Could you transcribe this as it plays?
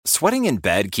sweating in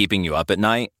bed keeping you up at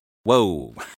night?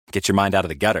 Whoa, get your mind out of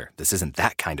the gutter. This isn't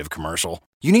that kind of commercial.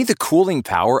 You need the cooling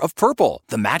power of Purple,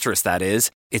 the mattress that is.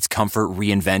 It's comfort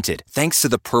reinvented thanks to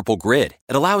the Purple Grid.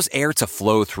 It allows air to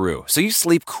flow through, so you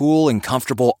sleep cool and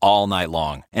comfortable all night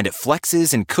long. And it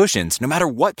flexes and cushions no matter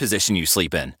what position you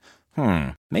sleep in.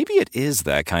 Maybe it is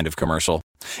that kind of commercial.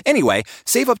 Anyway,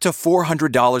 save up to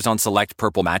 $400 on select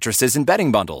Purple mattresses and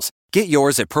bedding bundles. Get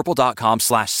yours at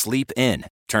purple.com/sleepin.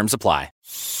 Terms apply.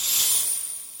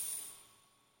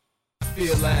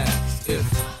 Feel last if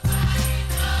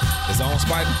it's on,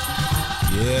 Spider.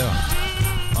 Yeah.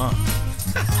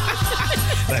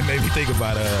 That made me think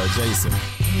about Jason.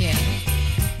 Yeah.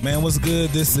 Man, what's good?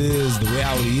 This is The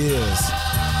Reality Is,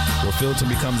 where Filter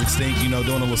becomes extinct. You know,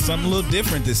 doing something a little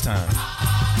different this time.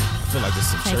 I feel like there's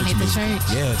some Taking church it to music. church.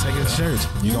 Yeah, take it to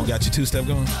church. You gonna got your two-step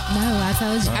going? No, I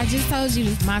told you. I just told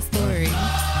you my story.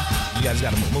 You guys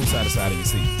gotta move side to side of your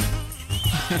seat.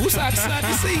 Move side to side of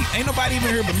your seat. Ain't nobody even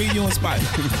here but me, you, and Spider.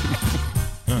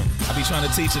 I be trying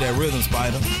to teach you that rhythm,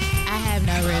 Spider. I have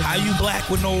no rhythm. How you black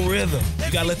with no rhythm?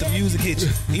 You gotta let the music hit you.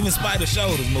 Even Spider's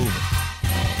shoulders moving.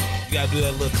 You gotta do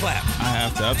that little clap. I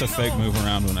have to fake move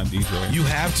around when I DJ. You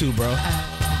have to, bro.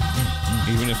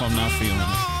 Even if I'm not feeling it.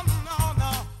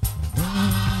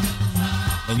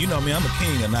 And you know me, I'm a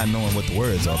king of not knowing what the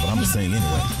words are, but I'm gonna sing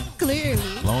anyway. Clearly.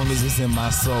 Long as it's in my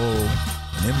soul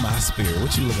and in my spirit.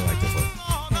 What you looking like that for?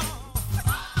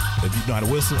 If you know how to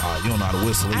whistle, you don't know how to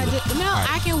whistle either. Right.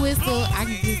 I can whistle. I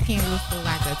just can't whistle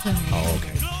like a tune. Oh,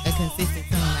 okay. A consistent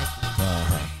tune like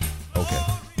that. Okay.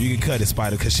 You can cut it,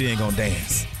 Spider, because she ain't gonna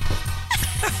dance.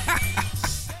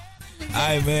 All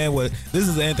right, man. Well, this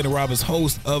is Anthony Roberts,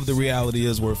 host of The Reality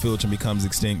Is, where Filter becomes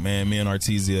extinct, man. Me and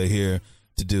Artesia are here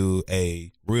to do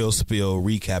a real spill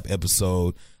recap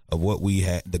episode of what we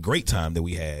had, the great time that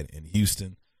we had in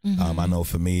Houston. Mm-hmm. I know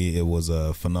for me, it was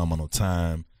a phenomenal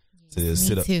time to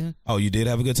sit up. Too. Oh, you did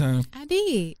have a good time? I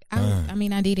did. I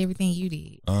mean, I did everything you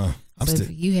did. So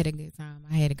you had a good time.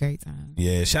 I had a great time.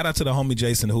 Yeah. Shout out to the homie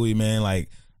Jason Hui, man. Like,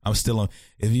 I'm still on.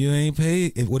 If you ain't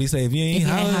paid, what do you say? If you ain't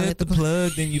holler at the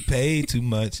plug, then you paid too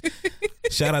much.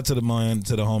 Shout out to the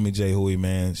homie Jay Hui,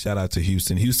 man. Shout out to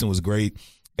Houston. Houston was great.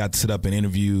 Got to sit up and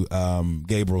interview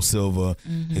Gabriel Silva.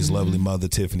 Mm-hmm. His lovely mother,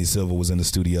 Tiffany Silva, was in the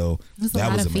studio. There's that a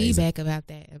lot was of amazing. feedback about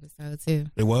that episode, too.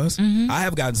 It was? Mm-hmm. I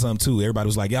have gotten some, too. Everybody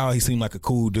was like, y'all, he seemed like a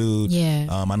cool dude. Yeah.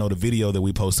 I know the video that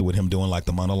we posted with him doing, like,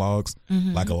 the monologues.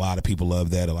 Mm-hmm. Like, a lot of people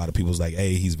love that. A lot of people was like,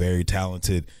 hey, he's very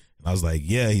talented. And I was like,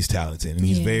 yeah, he's talented. And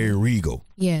he's very regal.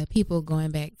 Yeah, people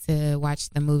going back to watch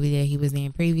the movie that he was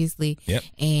in previously. Yep.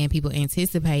 And people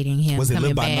anticipating him Was it coming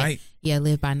Live by back. Night? Yeah,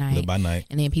 Live by Night. Live by Night.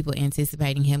 And then people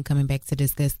anticipating him coming back to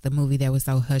discuss the movie that was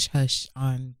so hush-hush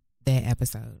on that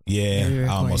episode. Yeah,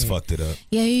 I almost fucked it up.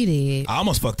 Yeah, you did. I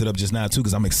almost fucked it up just now, too,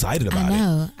 because I'm excited about it. I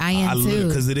know. I am, too.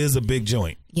 Because it is a big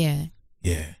joint. Yeah.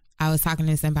 Yeah. I was talking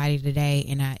to somebody today,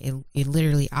 and it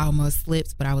literally almost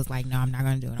slipped, but I was like, no, I'm not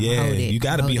going to do it. I'm gonna hold it. You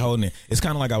got to be holding it. It's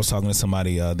kind of like I was talking to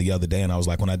somebody the other day, and I was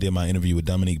like, when I did my interview with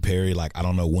Dominique Perry, like, I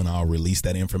don't know when I'll release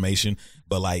that information,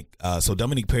 but like, so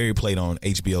Dominique Perry played on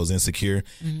HBO's Insecure,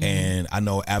 and I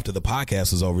know after the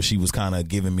podcast was over, she was kind of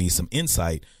giving me some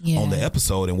insight on the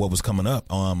episode and what was coming up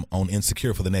on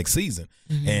Insecure for the next season,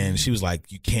 and she was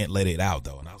like, you can't let it out,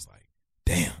 though, and I was like,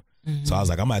 damn. So I was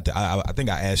like, I'm at the, I think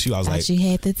I asked you, I was like, she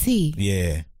had the tea.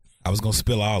 Yeah. I was going to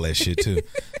spill all that shit too.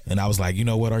 And I was like, you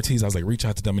know what, Ortiz? I was like, reach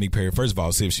out to Dominique Perry. First of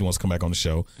all, see if she wants to come back on the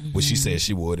show, which she said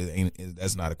she would.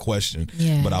 That's not a question.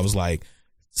 Yeah. But I was like,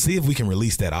 see if we can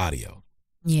release that audio.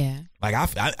 Yeah. Like,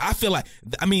 I feel like,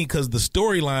 I mean, because the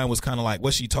storyline was kind of like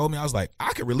what she told me. I was like,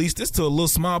 I could release this to a little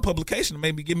small publication and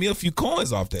maybe give me a few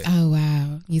coins off that. Oh,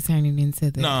 wow. You turning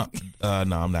into the... No, I'm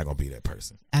not going to be that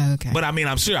person. Oh, okay. But I mean,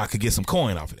 I'm sure I could get some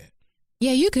coin off of that.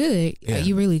 Yeah, you could. Yeah.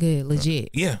 You really could. Legit.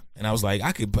 Yeah. And I was like,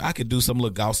 I could do some little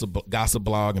gossip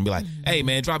blog and be like, hey,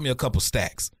 man, drop me a couple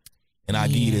stacks. And I'll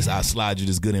give you this, I'll slide you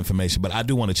this good information. But I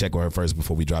do want to check with her first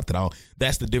before we dropped it out.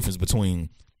 That's the difference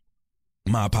between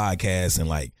my podcast and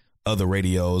like other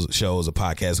radio shows or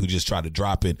podcasts who just try to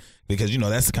drop it. Because, you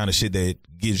know, that's the kind of shit that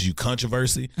gives you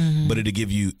controversy. But it'll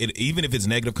give you, even if it's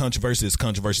negative controversy, it's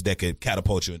controversy that could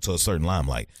catapult you into a certain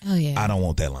limelight. Oh, yeah. I don't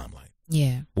want that limelight.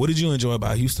 Yeah. What did you enjoy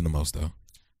about Houston the most, though?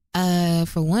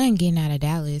 For one, getting out of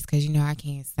Dallas, because, you know, I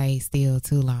can't stay still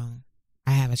too long.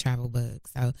 I have a travel bug.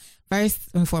 So, first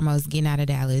and foremost, getting out of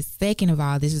Dallas. Second of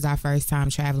all, this is our first time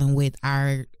traveling with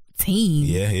our team.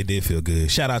 Yeah, it did feel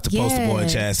good. Shout out to Poster Boy and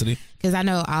Chastity. Because I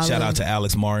know all Shout out to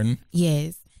Alex Martin.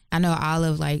 Yes. I know all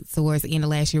of, like, towards the end of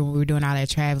last year when we were doing all that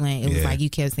traveling, it was like you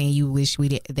kept saying you wish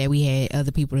that we had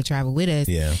other people to travel with us.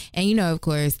 Yeah. And, you know, of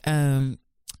course,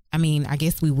 I mean, I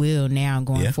guess we will now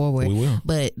going forward. We will.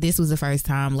 But this was the first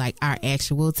time, like, our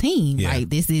actual team. Yeah. Like,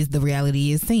 this is the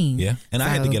reality is seen. Yeah, and I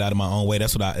had to get out of my own way.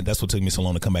 That's what took me so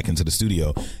long to come back into the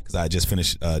studio, because I just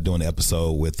finished doing the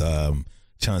episode with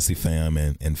Chauncey Fam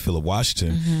and Philip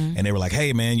Washington, and they were like,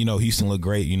 "Hey, man, Houston looked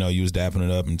great. You was dapping it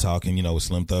up and talking, with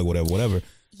Slim Thug, whatever."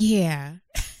 Yeah,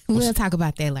 we'll talk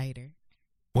about that later.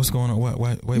 What's going on?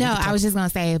 Wait, no, I was just gonna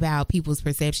say about people's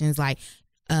perceptions, like.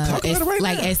 Talk about it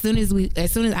right now. As soon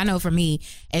as I know for me,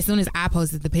 as soon as I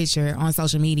posted the picture on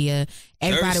social media,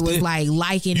 everybody was like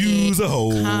liking it,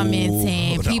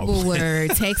 commenting. People were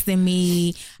texting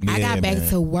me. I got back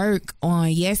to work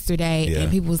on yesterday, and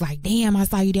people was like, "Damn, I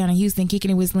saw you down in Houston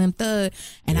kicking it with Slim Thug,"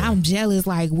 and I'm jealous.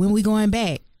 Like, when we going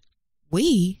back?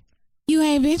 You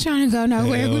ain't been trying to go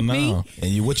nowhere with me.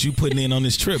 And what you putting in on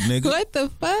this trip, nigga? What the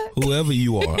fuck? Whoever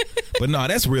you are. But no,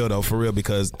 that's real though, for real,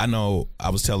 because I know I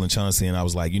was telling Chauncey, and I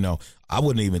was like, I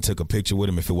wouldn't even took a picture with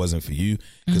him if it wasn't for you.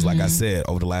 Because like I said,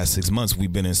 over the last 6 months,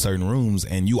 we've been in certain rooms,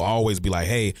 and you always be like,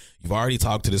 hey, you've already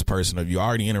talked to this person, or you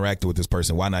already interacted with this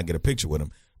person. Why not get a picture with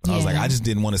him? But I was like, I just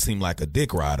didn't want to seem like a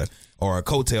dick rider or a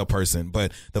coattail person.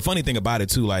 But the funny thing about it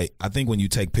too, like, I think when you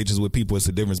take pictures with people, it's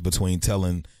the difference between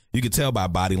you can tell by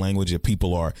body language if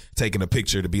people are taking a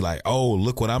picture to be like, oh,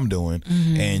 look what I'm doing.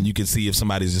 And you can see if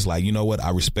somebody's just like, you know what,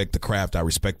 I respect the craft, I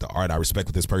respect the art, I respect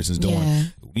what this person's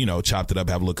doing. Chopped it up,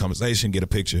 have a little conversation, get a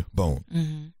picture, boom.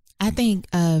 I think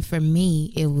for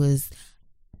me, it was,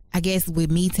 I guess with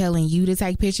me telling you to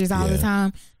take pictures all the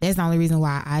time, that's the only reason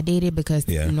why I did it, because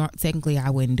technically I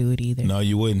wouldn't do it either. No,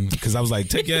 you wouldn't, because I was like,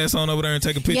 take your ass on over there and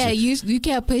take a picture. Yeah, you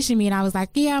kept pushing me, and I was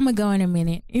like, yeah, I'm going to go in a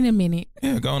minute.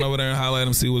 Yeah, going over there and holler at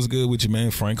him, see what's good with you, man.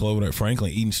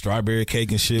 Franklin eating strawberry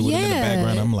cake and shit with him in the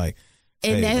background. I'm like,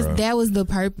 and hey, that was the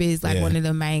purpose, like one of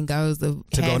the main goals of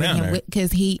to having go down him,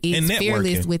 because he is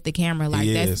fearless with the camera. Like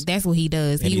that's what he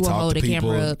does. And he will hold the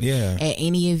camera up at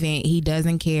any event. He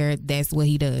doesn't care. That's what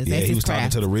he does. Yeah, that's he his was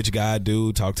craft. talking to the rich guy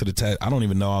dude, talk to the I don't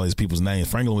even know all these people's names.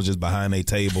 Franklin was just behind a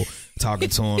table talking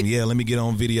to him. Yeah, let me get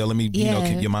on video. Let me,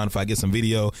 you mind if I get some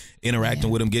video,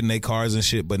 interacting with them, getting their cars and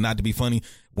shit. But not to be funny,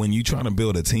 when you trying to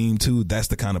build a team too, that's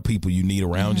the kind of people you need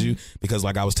around you. Because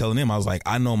like I was telling him, I was like,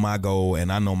 I know my goal and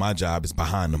I know my job is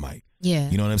behind the mic. Yeah.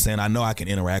 You know what I'm saying? I know I can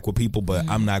interact with people, but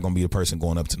I'm not going to be the person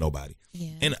going up to nobody.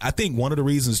 Yeah. And I think one of the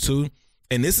reasons too,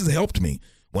 and this has helped me,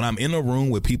 when I'm in a room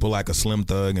with people like a Slim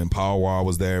Thug and Paul Wall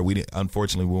was there,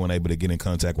 unfortunately we weren't able to get in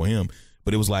contact with him,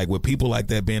 but it was like with people like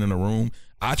that being in a room,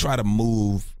 I try to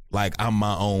move like I'm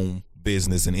my own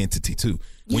business and entity too.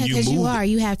 Yeah, because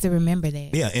you have to remember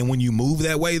that. Yeah, and when you move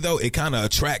that way though, it kind of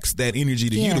attracts that energy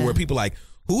to you, to where people like,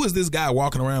 who is this guy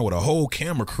walking around with a whole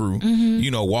camera crew,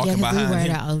 walking behind him? We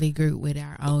were the only group with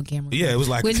our own camera crew. Yeah, it was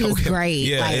like, which was great.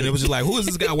 Yeah, and it was just like, who is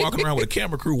this guy walking around with a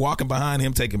camera crew, walking behind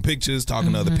him, taking pictures,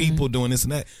 talking to other people, doing this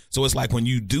and that. So it's like when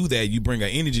you do that, you bring an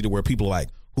energy to where people are like,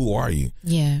 who are you?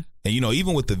 Yeah. And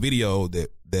even with the video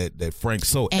that Frank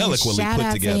so eloquently shout put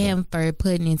out together. to him for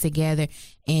putting it together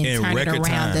and turning it around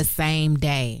time, the same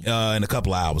day. In a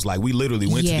couple of hours. Like we literally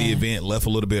went to the event, left a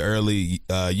little bit early.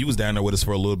 You was down there with us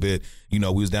for a little bit. We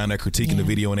was down there critiquing the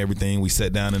video and everything. We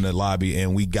sat down in the lobby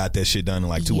and we got that shit done in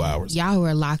like 2 hours. Y'all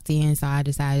were locked in, so I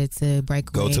decided to break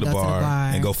away. Go to the bar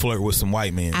and go flirt with some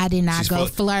white men. I did not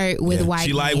flirt with white men.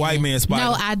 She like white men, Spider.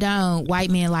 No, I don't. White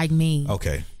men like me.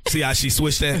 Okay. See how she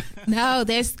switched that? No,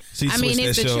 that's. She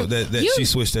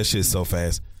switched that shit so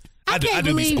fast. I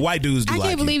do be white dudes do. I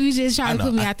can't believe you just trying to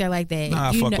put me out there like that.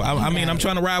 Nah, fuck. I'm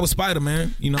trying to ride with Spider,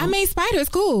 man. I mean, Spider's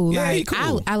cool. Yeah, he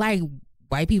cool. I like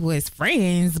white people as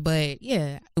friends, but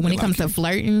when it comes to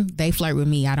flirting, they flirt with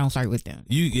me. I don't flirt with them.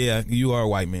 You are a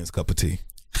white man's cup of tea.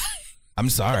 I'm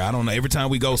sorry, I don't know. Every time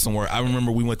we go somewhere, I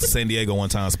remember we went to San Diego one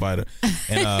time, Spider,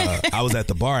 and I was at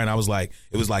the bar and I was like,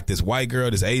 it was like this white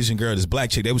girl, this Asian girl, this black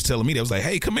chick. They was telling me, they was like,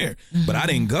 hey, come here, but I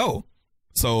didn't go.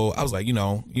 So I was like,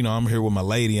 I'm here with my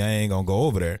lady. I ain't gonna go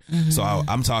over there. So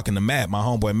I'm talking to Matt, my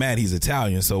homeboy Matt. He's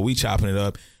Italian, so we chopping it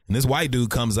up. And this white dude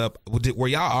comes up. Were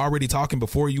y'all already talking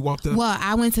before you walked up? Well,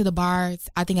 I went to the bars.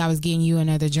 I think I was getting you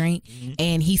another drink.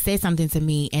 And he said something to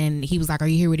me. And he was like, are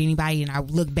you here with anybody? And I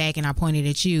looked back and I pointed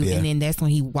at you. Yeah. And then that's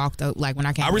when he walked up. Like when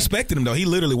I came I respected him, though. He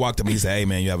literally walked up and he said, hey,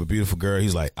 man, you have a beautiful girl.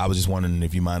 He's like, I was just wondering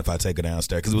if you mind if I take her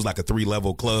downstairs. Because it was like a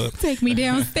 3-level club. Take me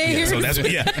downstairs. So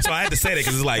I had to say that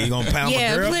because it's like, you going to pound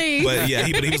my girl? Please. But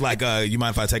he was like, you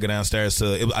mind if I take her downstairs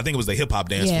I think it was the hip-hop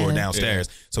dance floor downstairs.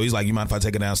 Yeah. So he's like, you mind if I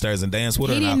take her downstairs and dance with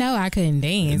her? He didn't know I couldn't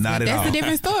dance. Not at all. That's a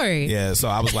different story. Yeah, so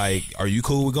I was like, are you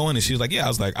cool with going? And she was like, yeah. I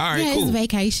was like, all right, cool. It's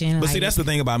vacation. But see, that's the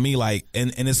thing about me, like,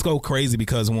 and it's so crazy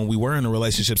because when we were in a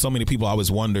relationship, so many people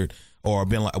always wondered, or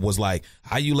was like,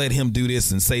 how you let him do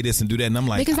this and say this and do that? And I'm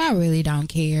like, because I really don't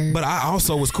care. But I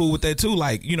also was cool with that too.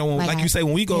 Like, you know, like you say,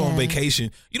 when we go on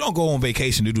vacation, you don't go on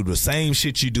vacation to do the same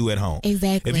shit you do at home.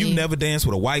 Exactly. If you never dance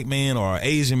with a white man or an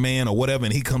Asian man or whatever,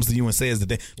 and he comes to you and says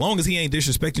that, as long as he ain't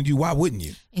disrespecting you, why wouldn't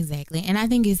you? Exactly. And I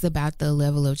think it's about the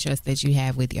level of trust that you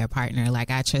have with your partner. Like,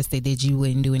 I trusted that you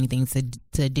wouldn't do anything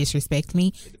to disrespect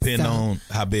me. Depending on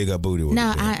how big her booty was.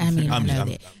 No, I mean, I know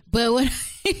that. But what...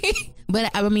 But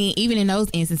I mean, even in those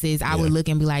instances, I would look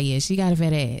and be like, yeah, she got a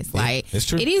fat ass. Yeah, like, it's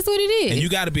true. It is what it is. And you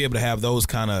got to be able to have those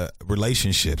kind of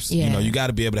relationships. Yeah. You know, you got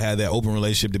to be able to have that open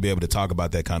relationship to be able to talk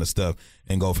about that kind of stuff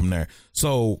and go from there.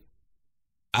 So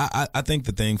I think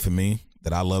the thing for me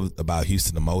that I love about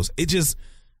Houston the most, it's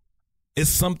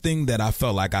something that I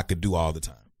felt like I could do all the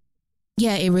time.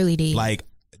 Yeah, it really did.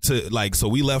 So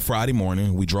we left Friday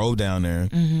morning. We drove down there.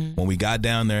 Mm-hmm. When we got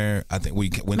down there, I think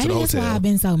we went to the hotel. Maybe that's why I've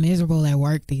been so miserable at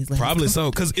work these last Probably so,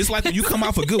 because it's like when you come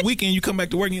off a good weekend, you come back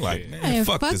to work and you're like, man,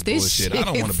 fuck this bullshit. I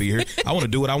don't want to be here. I want to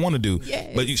do what I want to do.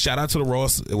 Yes. But shout out to the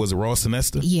Ross. It was a Ross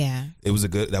Sonesta. Yeah.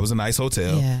 That was a nice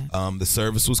hotel. Yeah. The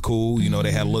service was cool. You know,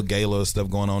 they had a little gala stuff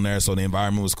going on there, so the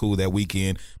environment was cool that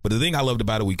weekend. But the thing I loved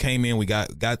about it, we came in, we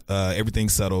got everything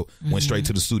settled, went straight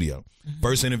to the studio.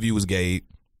 First interview was Gabe.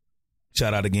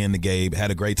 Shout out again to Gabe.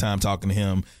 Had a great time talking to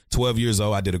him. 12 years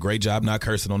old. I did a great job not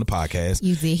cursing on the podcast.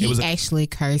 You did. He actually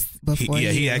cursed before you.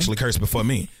 He actually cursed before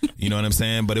me. You know what I'm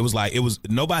saying? But it was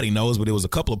nobody knows, but it was a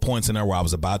couple of points in there where I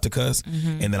was about to cuss.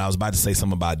 Mm-hmm. And then I was about to say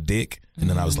something about dick. And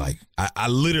then I was like, I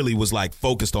literally was like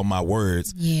focused on my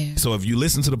words. Yeah. So if you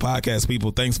listen to the podcast,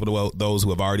 people, thanks for those who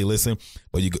have already listened.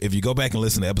 But if you go back and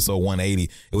listen to episode 180,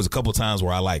 it was a couple of times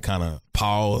where I like kind of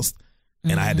paused.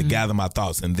 And I had to gather my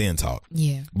thoughts and then talk.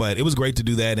 Yeah. But it was great to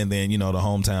do that. And then, you know, the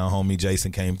hometown homie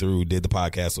Jason came through, did the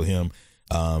podcast with him.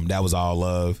 That was all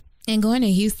love. And going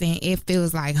to Houston, it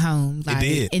feels like home. Like, it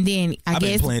did. And then I've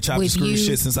been playing chop and screw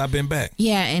shit since I've been back.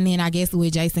 Yeah. And then I guess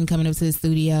with Jason coming up to the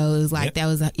studio, it was like that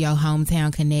was your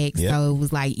hometown connect. Yep. So it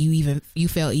was like you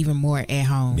felt even more at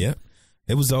home. Yep.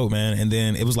 It was dope, man. And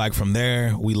then it was like from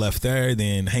there, we left there,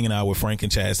 then hanging out with Frank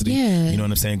and Chastity. Yeah. You know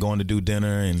what I'm saying? Going to do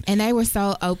dinner. And they were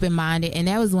so open-minded. And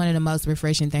that was one of the most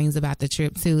refreshing things about the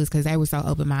trip, too, is because they were so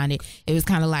open-minded. It was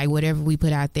kind of like whatever we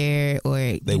put out there or,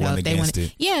 they weren't against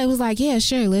it. Yeah, it was like, yeah,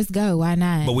 sure, let's go. Why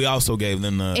not? But we also gave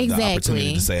them the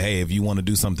opportunity to say, hey, if you want to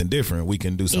do something different, we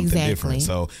can do something different.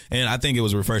 So, and I think it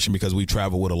was refreshing because we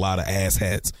traveled with a lot of ass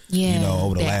hats. Yeah. You know,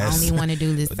 over the last. Only want to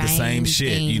do the same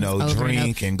shit. You know,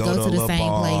 drink and go to a little bar.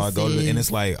 And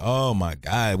it's like, oh my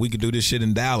God, we could do this shit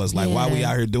in Dallas. Like, why we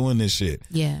out here doing this shit?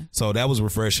 Yeah. So that was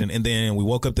refreshing. And then we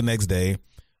woke up the next day,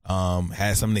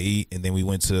 had something to eat, and then we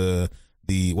went to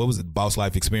Boss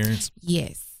Life Experience?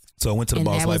 Yes. So I went to the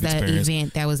Boss Life Experience.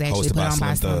 Event that was actually put on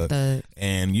by Slim Thug.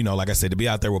 And, you know, like I said, to be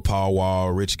out there with Paul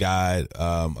Wall, Rich Guy,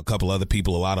 a couple other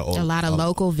people, a lot of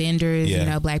local vendors, you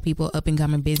know, black people, up and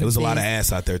coming businesses. It was a lot of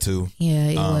ass out there too. Yeah,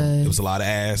 it was. It was a lot of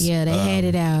ass. Yeah, they had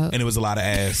it out. And it was a lot of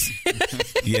ass.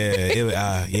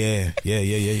 Yeah.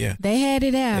 They had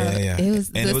it out. Yeah. It was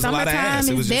and the it was summertime a lot of ass.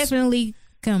 It was definitely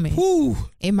coming. Whoo.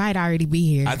 It might already be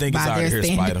here. I think it's already here,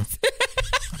 Spider.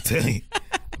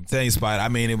 I'm telling you, Spider. I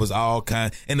mean, it was all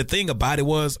kind. And the thing about it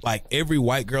was, like, every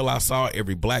white girl I saw,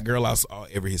 every black girl I saw,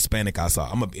 every Hispanic I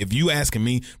saw. If you asking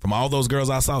me, from all those girls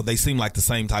I saw, they seem like the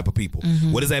same type of people.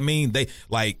 Mm-hmm. What does that mean? They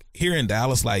like here in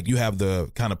Dallas, like you have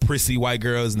the kind of prissy white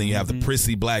girls, and then you have the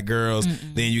prissy black girls.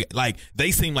 Mm-hmm. Then you like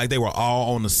they seem like they were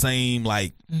all on the same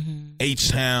like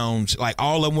H-Town, like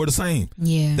all of them were the same.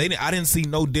 Yeah, I didn't see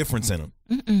no difference in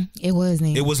them. It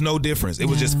wasn't. It was no difference. It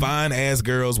was just fine ass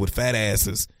girls with fat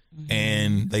asses.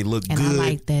 And they look good. And I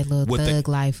like that little thug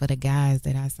life for the guys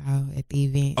that I saw at the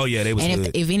event. Oh yeah, they was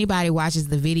good. If anybody watches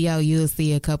the video, you'll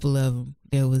see a couple of them.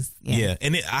 There was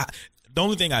and the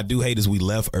only thing I do hate is we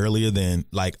left earlier than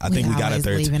like I think we got out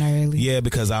there. Leaving early. Yeah,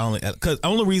 because the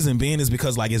only reason being is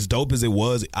because like as dope as it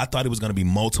was, I thought it was going to be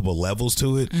multiple levels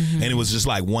to it, and it was just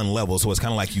like one level. So it's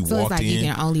kind of like you walked in. You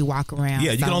can only walk around.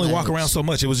 Yeah, you can only walk around so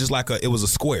much. It was just like it was a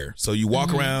square. So you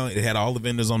walk around. It had all the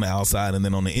vendors on the outside, and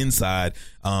then on the inside,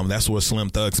 that's where Slim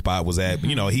Thug spot was at.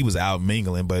 You know, he was out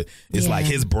mingling, but it's like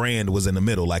his brand was in the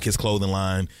middle, like his clothing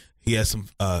line. He had some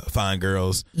fine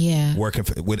girls working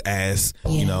with ass,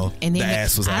 you know, and then the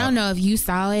ass was out. I don't know if you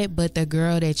saw it, but the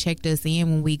girl that checked us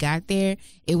in when we got there,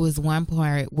 it was one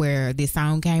part where this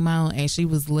song came on and she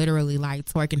was literally like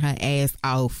twerking her ass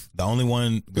off. The only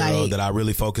one girl that I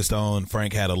really focused on,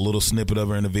 Frank had a little snippet of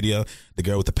her in the video, the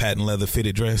girl with the patent leather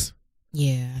fitted dress.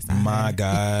 Yeah. I saw my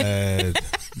God.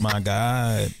 My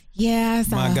God. Yeah, I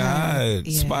saw my her. God.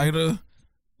 Yeah. Spider.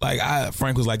 Like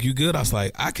Frank was like, you good? I was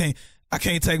like, I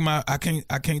can't take my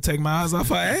eyes off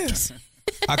her ass.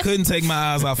 I couldn't take my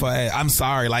eyes off her ass. I'm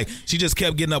sorry. Like, she just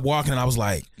kept getting up walking, and I was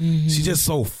like, she's just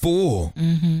so full.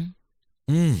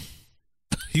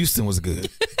 Houston was good.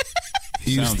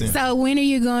 Houston. So when are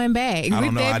you going back? I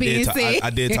don't know. I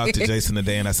did talk to Jason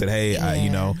today, and I said, hey,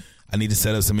 I need to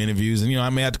set up some interviews, and I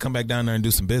may have to come back down there and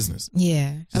do some business.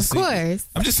 Yeah, of course.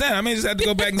 I'm just saying, I may just have to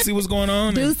go back and see what's going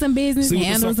on. Do some business,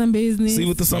 handle some business. See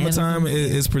what the summertime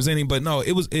is presenting. But no,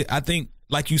 I think,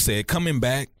 like you said, coming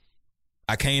back,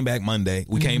 I came back Monday.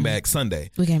 We came back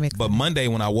Sunday. But Monday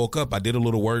when I woke up, I did a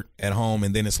little work at home,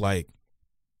 and then it's like,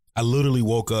 I literally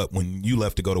woke up when you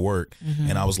left to go to work,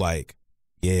 and I was like,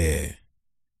 yeah,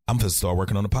 I'm going to start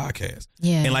working on the podcast.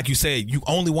 Yeah. And like you said, you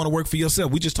only want to work for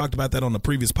yourself. We just talked about that on the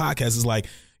previous podcast. It's like,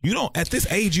 you don't, at this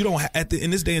age, you don't,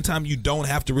 in this day and time, you don't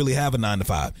have to really have a 9 to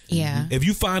 5. Yeah. If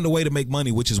you find a way to make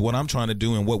money, which is what I'm trying to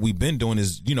do, and what we've been doing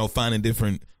is, finding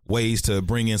different ways to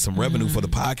bring in some revenue for the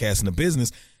podcast and the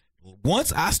business.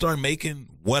 Once I start making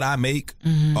what I make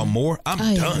or more,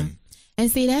 I'm done. And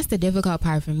see, that's the difficult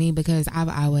part for me, because I've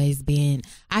always been,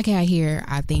 I got here,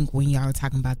 I think, when y'all were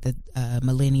talking about the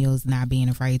millennials not being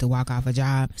afraid to walk off a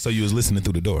job. So you was listening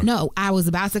through the door? No, I was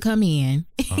about to come in.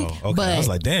 Oh, okay. But I was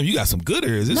like, damn, you got some good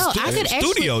ears. This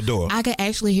studio door. I could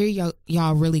actually hear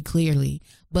y'all really clearly.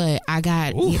 But I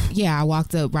got, I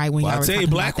walked up right when y'all were talking about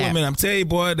that. Black women, I'm telling you,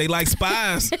 boy, they like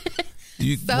spies.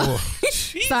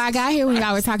 So I got here when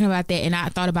y'all were talking about that, and I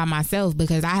thought about myself,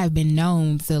 because I have been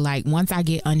known to, like, once I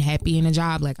get unhappy in a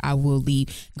job, like, I will leave.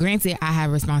 Granted, I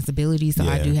have responsibilities, so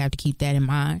I do have to keep that in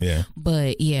mind. Yeah.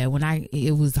 But it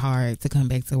was hard to come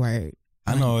back to work.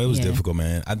 I know it was difficult,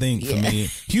 man. I think for me,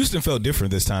 Houston felt different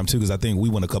this time too, because I think we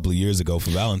went a couple of years ago for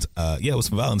it was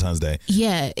for Valentine's Day.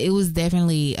 Yeah, it was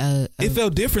definitely. It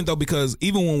felt different though, because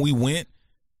even when we went,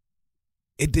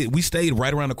 we stayed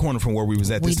right around the corner from where we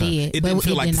was at this time. It didn't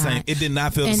feel like the same. It did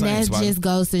not feel the same. And that just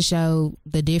goes to show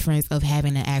the difference of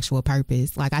having an actual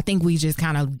purpose. Like, I think we just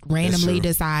kind of randomly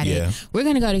decided we're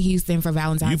going to go to Houston for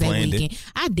Valentine's Day weekend.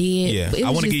 I did. Yeah,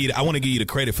 I want to give you the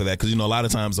credit for that, because a lot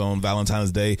of times on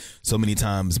Valentine's Day, so many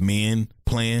times men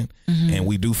plan and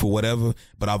we do for whatever,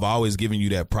 but I've always given you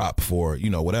that prop for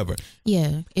whatever.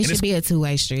 Yeah, it should be a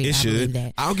two-way street. It should.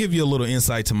 That. I'll give you a little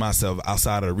insight to myself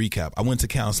outside of the recap. I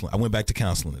went back to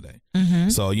counseling today.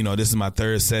 So this is my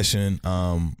third session,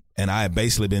 and I had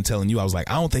basically been telling you, I was like,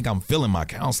 I don't think I'm feeling my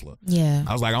counselor. Yeah,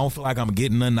 I was like, I don't feel like I'm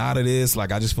getting nothing out of this.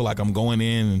 Like, I just feel like I'm going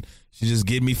in and she just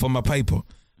getting me for my paper.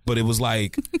 But it was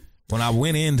like when I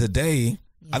went in today,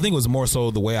 I think it was more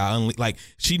so the way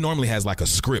she normally has like a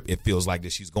script, it feels like,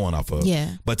 that she's going off of.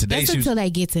 Yeah. But today until they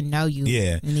get to know you.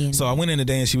 Yeah. So I went in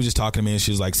today and she was just talking to me, and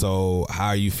she was like, so how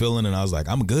are you feeling? And I was like,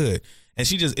 I'm good. And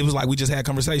it was like we just had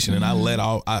conversation, and I let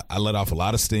off a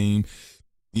lot of steam,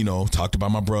 talked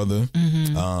about my brother,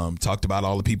 talked about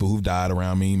all the people who've died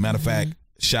around me. Matter of fact,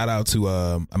 shout out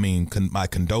to, my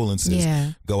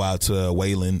condolences go out to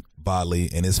Waylon Bodley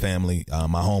and his family,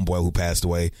 my homeboy who passed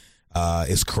away.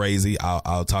 It's crazy.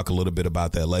 I'll talk a little bit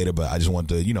about that later, but I just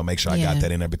wanted to, make sure I got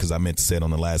that in there, because I meant to say it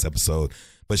on the last episode.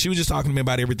 But she was just talking to me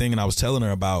about everything, and I was telling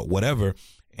her about whatever.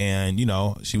 And,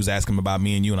 she was asking about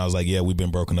me and you, and I was like, yeah, we've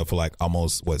been broken up for like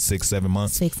almost, 6-7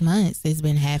 months? 6 months. It's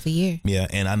been half a year. Yeah,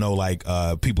 and I know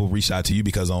people reached out to you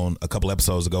because on a couple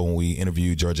episodes ago when we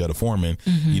interviewed Georgetta Foreman,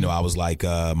 I was like,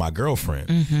 my girlfriend.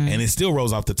 And it still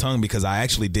rolls off the tongue, because I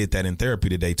actually did that in therapy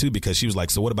today too, because she was like,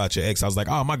 so what about your ex? I was like,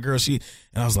 oh, my girl, and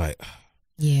I was like,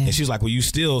 yeah. And she was like, well, you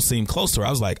still seem close to her.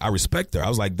 I was like, I respect her. I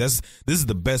was like, this is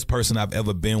the best person I've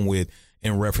ever been with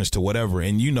in reference to whatever.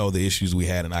 And the issues we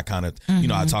had, and I kind of,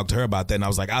 I talked to her about that, and I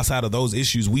was like, outside of those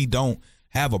issues, we don't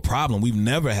have a problem. We've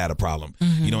never had a problem.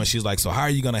 And she's like, so how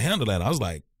are you going to handle that? I was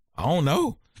like, I don't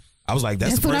know. I was like,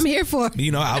 that's what I'm here for.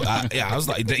 I was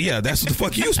like, yeah, that's what the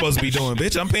fuck you supposed to be doing,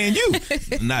 bitch. I'm paying you.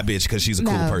 Not bitch, because she's a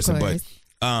cool person. But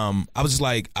I was just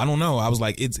like, I don't know. I was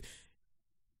like, it's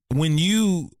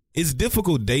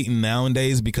difficult dating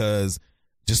nowadays, because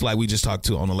just like we just talked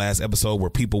to on the last episode,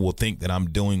 where people will think that I'm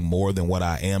doing more than what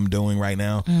I am doing right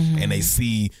now. And they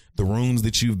see the rooms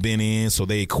that you've been in, so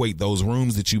they equate those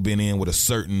rooms that you've been in with a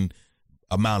certain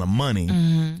amount of money.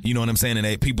 You know what I'm saying?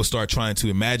 And people start trying to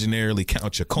imaginarily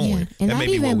count your coin. Yeah. And that may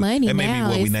be what we named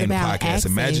the podcast. Access.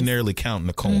 Imaginarily counting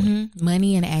the coin.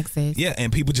 Money and access. Yeah,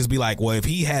 and people just be like, well, if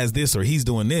he has this or he's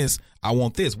doing this, I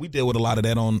want this. We deal with a lot of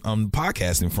that on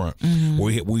podcasting front,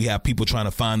 where we have people trying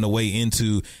to find a way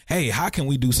into, hey, how can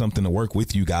we do something to work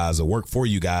with you guys or work for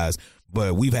you guys?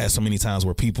 But we've had so many times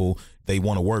where people, they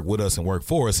want to work with us and work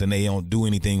for us, and they don't do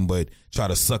anything but try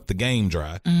to suck the game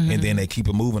dry, and then they keep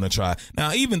it moving or try.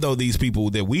 Now, even though these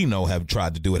people that we know have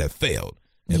tried to do it have failed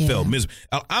and felt miserable,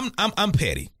 I'm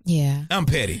petty. Yeah, I'm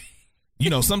petty.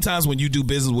 Sometimes when you do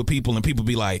business with people and people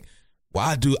be like,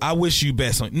 Well, I wish you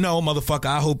best. No, motherfucker,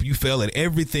 I hope you fail at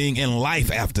everything in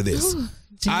life after this.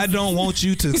 I don't want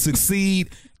you to succeed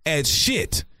at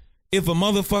shit. If a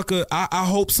motherfucker, I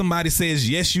hope somebody says,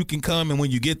 yes, you can come. And when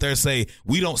you get there, say,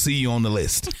 we don't see you on the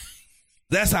list.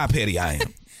 That's how petty I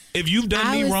am. If you've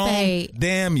done me wrong,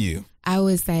 damn you. I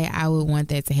would say I would want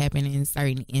that to happen in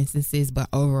certain instances, but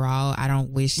overall, I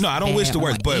don't wish. No, I don't wish the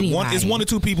worst. But it's one or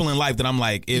two people in life that I'm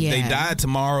like, if they died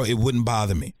tomorrow, it wouldn't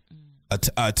bother me.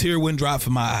 A tear wouldn't drop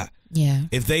from my eye. Yeah.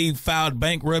 If they filed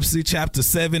bankruptcy, chapter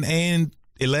 7 and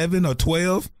 11 or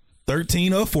 12,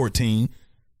 13 or 14,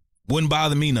 wouldn't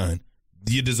bother me none.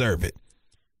 You deserve it.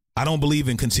 I don't believe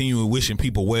in continuing wishing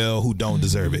people well who don't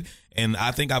deserve it. And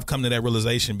I think I've come to that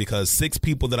realization because 6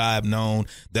 people that I have known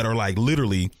that are like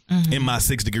literally in my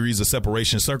 6 degrees of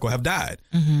separation circle have died.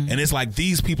 And it's like,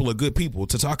 these people are good people.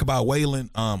 To talk about Waylon,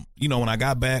 when I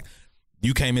got back,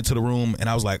 you came into the room and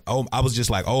I was like, oh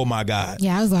my God.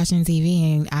 Yeah, I was watching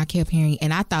TV and I kept hearing,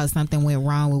 and I thought something went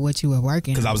wrong with what you were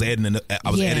working. Because I was editing the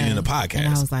podcast. And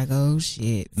I was like, oh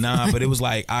shit. Nah, but it was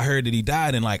like, I heard that he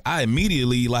died and like, I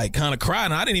immediately like kind of cried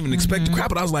and I didn't even expect to cry,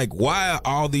 but I was like, why are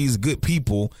all these good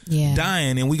people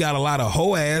dying? And we got a lot of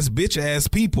hoe ass, bitch ass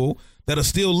people that are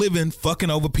still living, fucking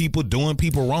over people, doing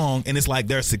people wrong. And it's like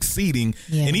they're succeeding.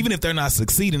 Yeah. And even if they're not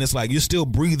succeeding, it's like you're still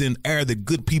breathing air that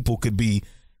good people could be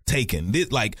taken.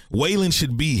 Like Waylon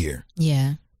should be here.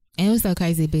 Yeah. And it was so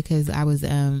crazy because I was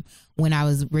when I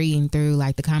was reading through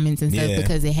like the comments and stuff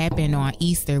because it happened on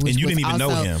Easter, which and you was didn't even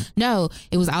also, know him. No,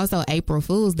 it was also April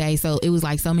Fool's Day, so it was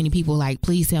like so many people like,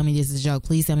 please tell me this is a joke.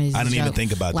 Please tell me this is a joke. I didn't even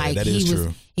think about like, that. That is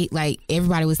true. Like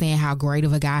everybody was saying how great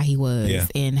of a guy he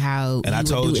was and how he would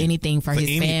do anything for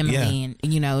his family. And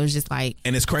it was just like,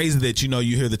 and it's crazy that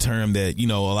you hear the term that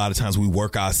a lot of times we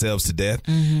work ourselves to death,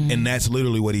 and that's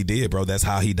literally what he did, bro. That's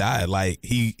how he died. Like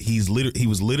he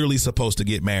was literally supposed to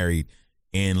get married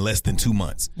in less than 2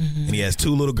 months, and he has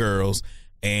 2 little girls,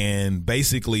 and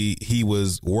basically he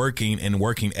was working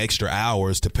extra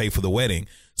hours to pay for the wedding.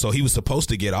 So he was supposed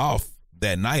to get off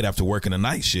that night after working a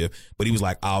night shift, but he was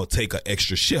like, I'll take an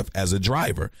extra shift as a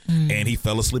driver. And he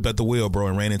fell asleep at the wheel, bro,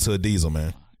 and ran into a diesel,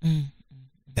 man.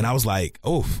 And I was like,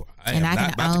 I am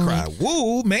not about to cry.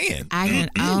 Woo, man. I can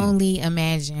only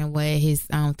imagine what his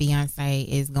fiance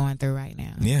is going through right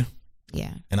now. Yeah.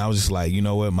 Yeah. And I was just like, you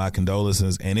know what, my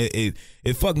condolences. And it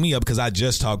fucked me up because I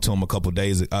just talked to him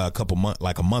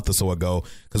a month or so ago,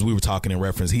 because we were talking in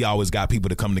reference. He always got people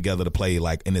to come together to play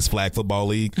like in this flag football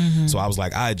league. So I was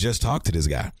like, I just talked to this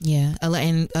guy. Yeah.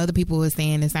 And other people were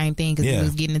saying the same thing because he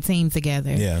was getting a team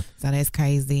together. Yeah. So that's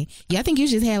crazy. Yeah. I think you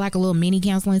just had like a little mini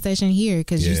counseling session here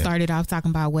because you started off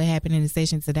talking about what happened in the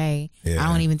session today. Yeah. I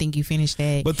don't even think you finished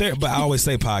that. But I always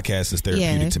say podcast is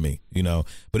therapeutic to me,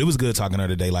 but it was good talking to her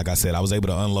today. Like I said, I was able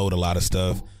to unload a lot of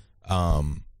stuff.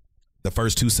 The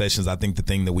first 2 sessions, I think the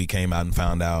thing that we came out and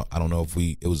found out, I don't know if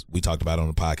we talked about it on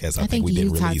the podcast. I think we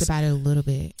didn't release. You talked about it a little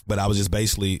bit. But I was just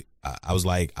basically, I was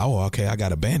like, oh, okay, I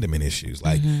got abandonment issues.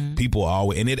 Like people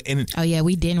always, oh yeah,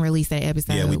 we didn't release that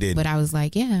episode. Yeah, we did. But I was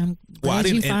like, I'm glad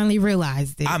you finally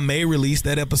realized it. I may release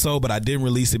that episode, but I didn't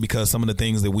release it because some of the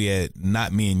things that we had,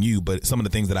 not me and you, but some of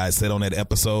the things that I had said on that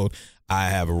episode, I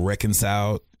have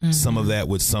reconciled some of that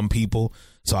with some people.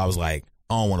 So I was like,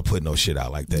 I don't want to put no shit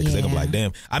out like that because they're going to be like,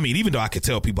 damn. I mean, even though I could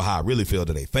tell people how I really feel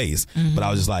to their face, but I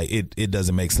was just like, it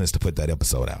doesn't make sense to put that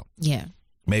episode out. Yeah.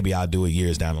 Maybe I'll do it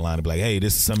years down the line and be like, hey,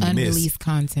 this is something you missed. Unreleased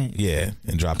content. Yeah,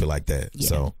 and drop it like that. Yeah.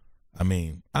 So, I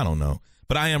mean, I don't know.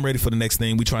 But I am ready for the next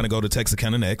thing. We're trying to go to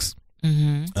Texarkana next.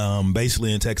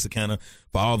 Basically in Texarkana,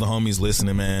 for all the homies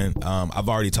listening, man, I've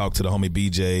already talked to the homie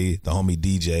BJ, the homie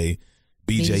DJ,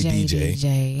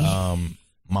 DJ.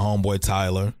 My homeboy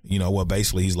Tyler,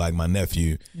 basically he's like my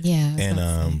nephew. Yeah.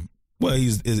 And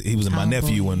he was my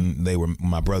nephew when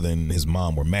my brother and his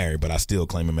mom were married, but I still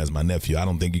claim him as my nephew. I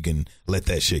don't think you can let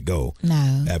that shit go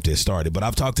after it started. But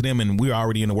I've talked to them and we're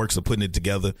already in the works of putting it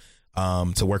together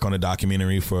to work on a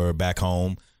documentary for back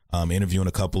home. Interviewing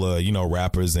a couple of,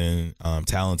 rappers and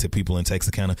talented people in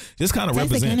Texarkana. Just kind of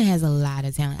represent. Texarkana has a lot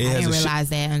of talent. I didn't realize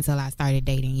that until I started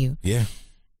dating you. Yeah.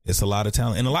 It's a lot of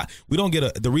talent, and we don't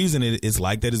get the reason it's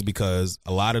like that is because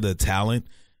a lot of the talent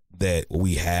that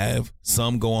we have,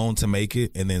 some go on to make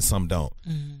it and then some don't.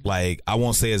 Like, I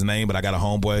won't say his name, but I got a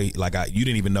homeboy, you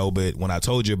didn't even know, but when I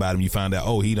told you about him, you found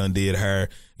out, he done did her,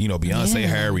 Beyonce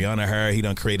her, Rihanna her, he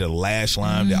done created a lash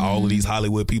line that all of these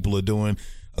Hollywood people are doing.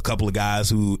 A couple of guys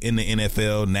who in the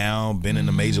NFL now, been in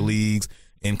the major leagues,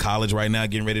 in college right now,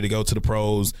 getting ready to go to the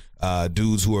pros,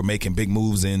 dudes who are making big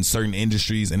moves in certain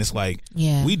industries. And it's like,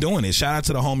 we doing it. Shout out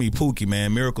to the homie Pookie,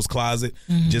 man. Miracles Closet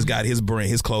just got his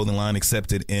clothing line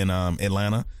accepted in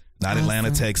Atlanta. Not Atlanta,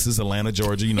 Texas, Atlanta,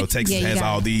 Georgia. Texas has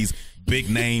all these big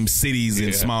name cities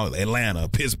in small Atlanta,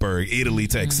 Pittsburgh, Italy,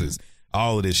 Texas,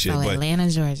 all of this shit. So but Atlanta,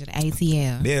 Georgia, the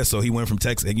ATL. yeah, so he went from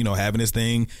Texas, you know, having his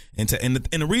thing, and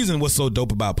the reason what's so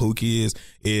dope about Pookie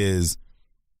is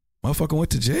motherfucker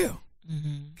went to jail.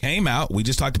 Came out. We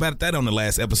just talked about that on the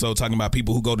last episode, talking about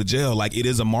people who go to jail. Like, it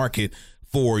is a market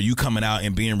for you coming out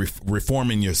and being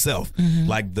reforming yourself.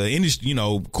 Like, the industry, you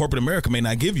know, corporate America may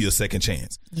not give you a second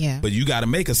chance. Yeah. But you got to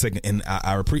make a second. And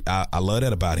I love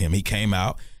that about him. He came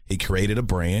out. He created a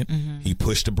brand. He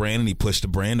pushed the brand and he pushed the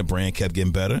brand. The brand kept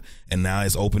getting better. And now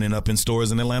it's opening up in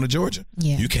stores in Atlanta, Georgia.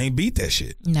 Yeah. You can't beat that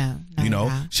shit. No. You know,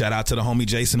 shout out to the homie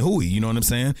Jason Huey. You know what I'm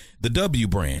saying? The W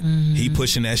brand. He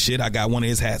pushing that shit. I got one of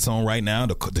his hats on right now.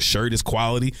 The shirt is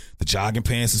quality. The jogging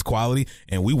pants is quality.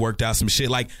 And we worked out some shit.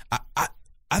 Like,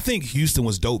 I think Houston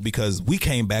was dope because we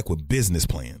came back with business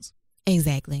plans.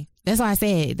 Exactly. That's why I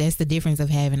said that's the difference of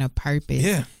having a purpose.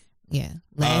 Yeah. Yeah.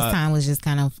 Last time was just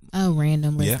kind of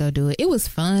random. Let's go do it. It was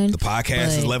fun. The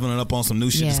podcast is leveling up on some new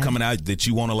shit that's coming out that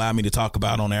you won't allow me to talk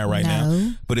about on air right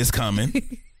now. But it's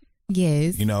coming.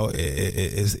 Yes. You know,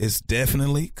 it's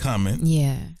definitely coming.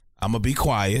 Yeah. I'm going to be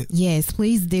quiet. Yes,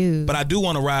 please do. But I do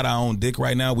want to ride our own dick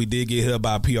right now. We did get hit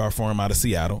by a PR firm out of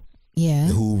Seattle. Yeah.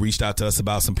 Who reached out to us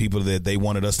about some people that they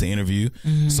wanted us to interview.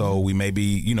 So we may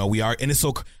be, you know, we are. And it's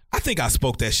so, I think I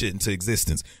spoke that shit into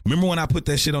existence. Remember when I put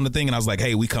that shit on the thing and I was like,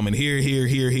 hey, we coming here. And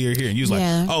you was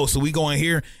like, oh, so we going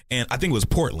here. And I think it was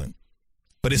Portland.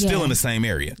 But it's still in the same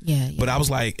area. Yeah. But I was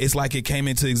like, it's like it came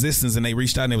into existence and they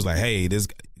reached out and it was like, hey,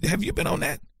 have you been on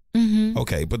that?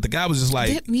 Okay, but the guy was just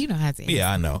like, you don't have to answer. Yeah,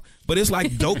 I know. But it's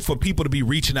like dope for people to be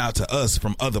reaching out to us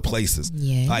from other places.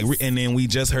 Yes. Like, and then we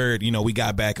just heard, you know, we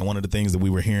got back and one of the things that we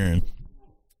were hearing,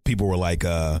 people were like,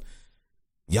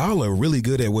 y'all are really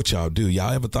good at what y'all do.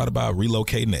 Y'all ever thought about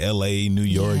relocating to LA, New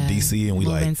York, DC? And we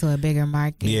move like, into a bigger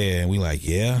market. yeah, and we like,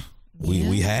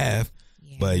 we have.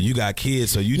 Yeah. But you got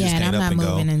kids, so you just can't and up I'm and not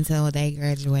go. moving until they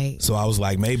graduate. So I was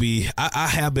like, maybe I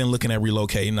have been looking at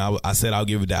relocating. I said I'll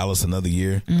give Dallas another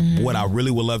year. What I really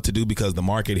would love to do, because the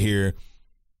market here,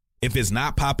 if it's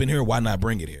not popping here, why not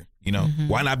bring it here? You know,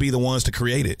 why not be the ones to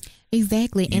create it?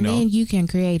 Exactly. And then you can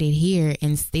create it here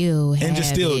and still have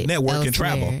network elsewhere. and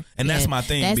travel. And that's my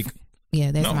thing.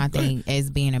 That's my thing as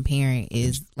being a parent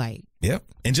is like. Yep.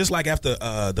 And just like after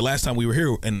the last time we were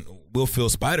here, and we'll fill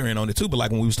Spider in on it too, but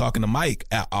like when we was talking to Mike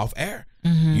off air,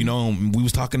 you know, we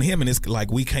was talking to him and it's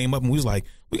like we came up and we was like,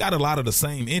 we got a lot of the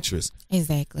same interests.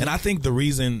 Exactly. And I think the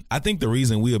reason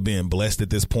we are being blessed at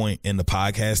this point in the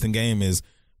podcasting game is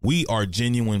we are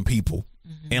genuine people.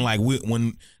 And like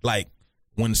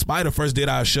when Spider first did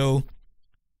our show,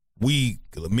 me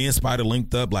and Spider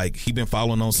linked up. Like, he been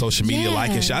following on social media,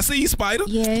 liking shit. I see you, Spider.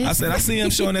 Yes. I said, I see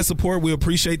him showing that support. We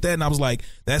appreciate that. And I was like,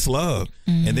 that's love.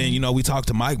 And then, you know, we talked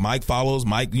to Mike. Mike follows.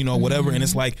 Mike, you know, whatever. And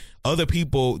it's like other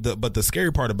people, but the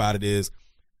scary part about it is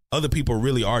other people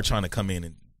really are trying to come in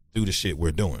and do the shit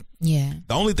we're doing. Yeah.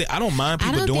 The only thing, I don't mind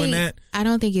people doing that. I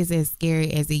don't think it's as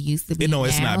scary as it used to be. No,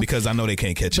 it's not, because I know they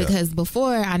can't catch up. Because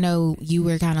before, I know you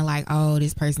were kind of like, oh,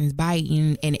 this person's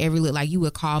biting, and like you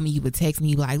would call me, you would text me,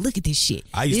 you would be like, look at this shit.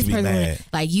 I used to be mad.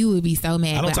 Like, you would be so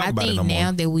mad. I don't talk about it no more.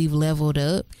 Now that we've leveled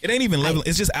up, it ain't even leveling.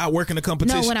 It's just outworking the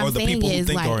competition. No, what I'm or the saying people who is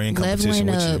think like are in competition leveling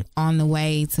with up you. on the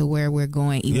way to where we're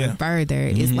going even further.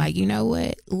 It's like, you know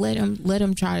what? Let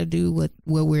them try to do what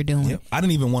we're doing. Yep. I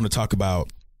didn't even want to talk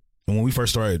about. And when we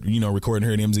first started, you know, recording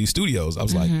here at MZ Studios, I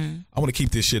was like, I want to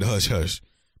keep this shit hush hush.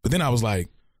 But then I was like,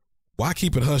 why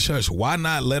keep it hush hush? Why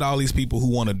not let all these people who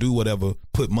want to do whatever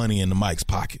put money in Mike's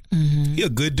pocket? He a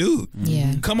good dude.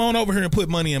 Yeah. Come on over here and put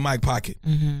money in Mike's pocket.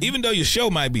 Even though your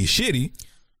show might be shitty,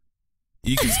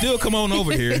 you can still come on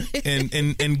over here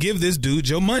and give this dude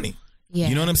your money. Yeah.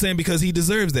 You know what I'm saying? Because he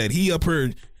deserves that. He up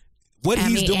here.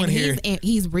 He's doing here,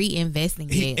 he's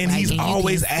reinvesting it, and he's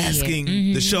always asking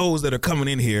the shows that are coming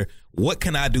in here, what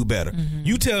can I do better?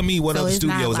 You tell me what other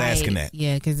studio is asking that.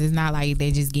 Yeah, because it's not like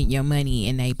they just getting your money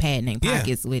and they patting their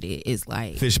pockets with it. It's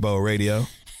like Fishbowl Radio.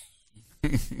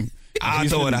 I'll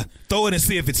throw it and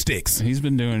see if it sticks. He's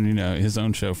been doing, you know, his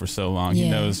own show for so long.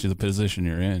 He knows the position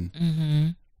you're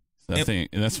in. So I think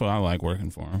that's why I like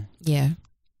working for him. Yeah.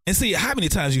 And see, how many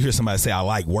times you hear somebody say, I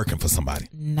like working for somebody?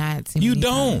 Not too many You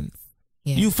don't. times.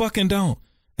 Yeah. You fucking don't.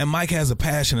 And Mike has a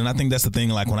passion, and I think that's the thing.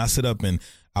 Like, when I sit up and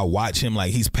I watch him,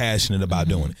 like, he's passionate about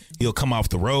doing it. He'll come off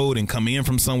the road and come in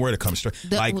from somewhere to come straight.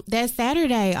 That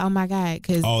Saturday, oh my God,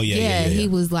 because he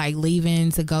was like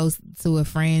leaving to go to a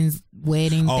friend's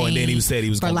wedding. And then he said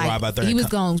he was going to drive out there. He was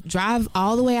going to drive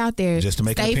all the way out there just to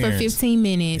make stay for 15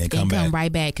 minutes and come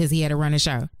right back because he had to run a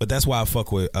show. But that's why I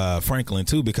fuck with Franklin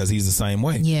too, because he's the same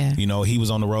way. Yeah, you know, he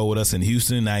was on the road with us in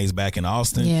Houston. Now he's back in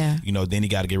Austin. Yeah, you know, then he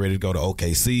got to get ready to go to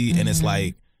OKC, and it's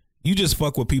like, You just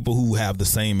fuck with people who have the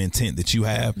same intent that you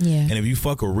have. Yeah. And if you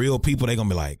fuck with real people, they're going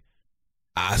to be like,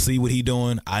 I see what he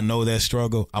doing. I know that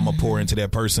struggle. I'm going to pour into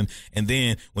that person. And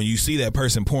then when you see that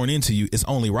person pouring into you, it's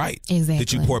only right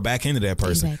that you pour back into that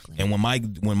person. Exactly. And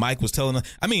when Mike was telling us,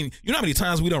 I mean, you know how many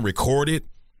times we don't record it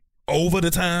over the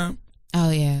time? Oh,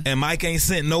 yeah. And Mike ain't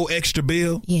sent no extra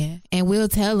bill. Yeah. And we'll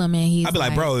tell him, and he's I'd be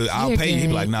like, bro, I'll pay you. He'd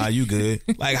be like, nah, you good.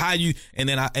 Like, how you, and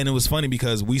then and it was funny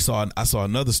because I saw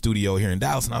another studio here in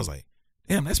Dallas, and I was like,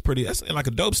 damn, that's like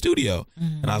a dope studio.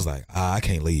 And I was like, I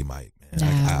can't leave Mike,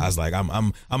 man. I was like,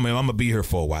 I'm gonna be here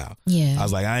for a while. Yeah. I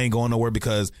was like, I ain't going nowhere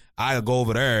because I go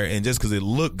over there, and just because it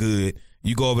looked good,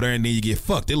 you go over there and then you get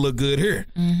fucked. It look good here.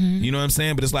 You know what I'm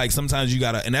saying? But it's like sometimes you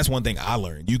gotta, and that's one thing I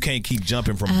learned. You can't keep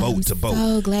jumping from boat to boat.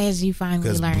 I'm so glad you finally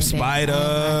learned that. Spider,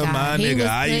 my nigga,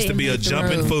 I used to be a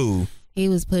jumping fool. He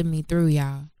was putting me through,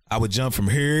 y'all. I would jump from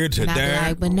here to and there. I'd be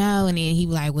like, but no, and then he'd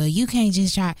be like, well, you can't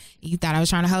just try. You thought I was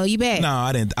trying to hold you back? No,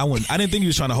 I didn't. I didn't think he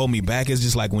was trying to hold me back. It's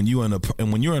just like when you're in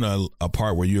a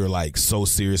part where you're like so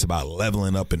serious about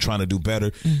leveling up and trying to do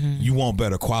better, you want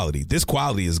better quality. This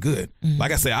quality is good.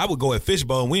 Like I said, I would go at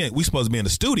Fishbowl, and we supposed to be in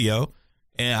the studio,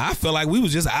 and I felt like we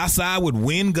was just outside with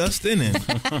wind gusting, and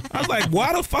I was like,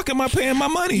 why the fuck am I paying my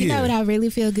money here? You know what I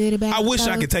really feel good about? I wish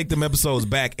I could take them episodes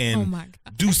back and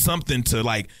do something to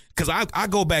like, because I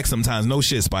go back sometimes, no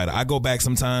shit, Spider. I go back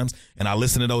sometimes and I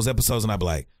listen to those episodes and I be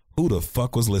like, who the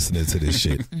fuck was listening to this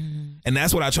shit? And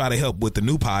that's what I try to help with the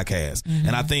new podcast.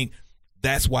 And I think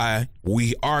that's why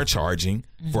we are charging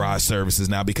for our services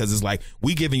now, because it's like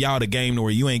we giving y'all the game to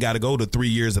where you ain't got to go the 3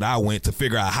 years that I went to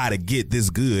figure out how to get this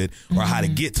good or how to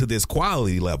get to this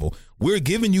quality level. We're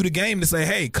giving you the game to say,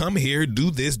 hey, come here,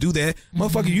 do this, do that.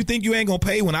 Motherfucker, you think you ain't going to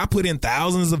pay when I put in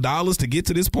thousands of dollars to get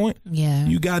to this point? Yeah.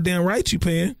 You goddamn right you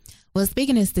paying. Well,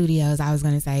 speaking of studios, I was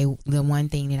going to say the one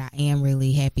thing that I am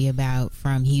really happy about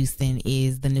from Houston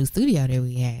is the new studio that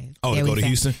we have. Oh, to go to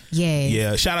Houston? Yeah.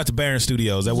 Yeah. Shout out to Barron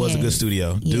Studios. That was a good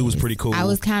studio. Dude was pretty cool. I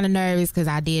was kind of nervous because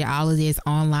I did all of this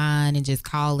online and just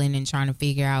calling and trying to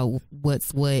figure out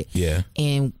what's what. Yeah.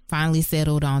 And finally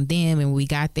settled on them, and we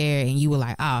got there, and you were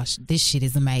like, "Oh, this shit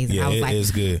is amazing." Yeah, I was it like,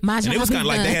 is good. My job and it was kind of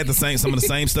like done. they had some of the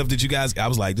same stuff that you guys. I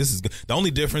was like, this is good. The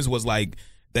only difference was like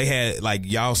they had like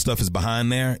y'all stuff is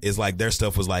behind there. Is like their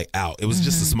stuff was like out. It was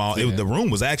just a small. The room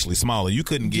was actually smaller. You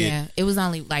couldn't get. Yeah, it was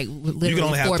only like literally you could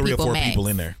only have 3 or 4 max. people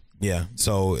in there. Yeah.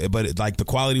 So, but like the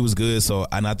quality was good. So,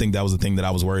 and I think that was the thing that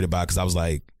I was worried about because I was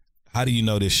like, how do you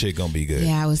know this shit gonna be good?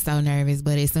 Yeah, I was so nervous,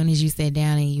 but as soon as you sat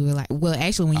down and you were like, well,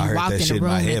 actually, when you walked in the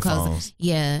room and closed,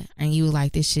 and you were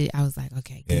like, this shit, I was like,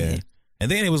 okay, good. Yeah. And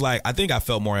then it was like, I think I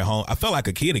felt more at home. I felt like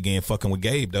a kid again, fucking with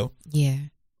Gabe though. Yeah.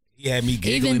 He had me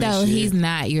giggling. Even though and shit. he's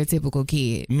not your typical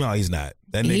kid. No, he's not.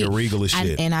 That nigga regal as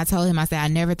shit. And I told him, I said, I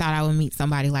never thought I would meet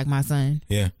somebody like my son.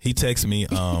 Yeah. He texted me.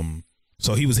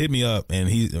 So he was hitting me up, and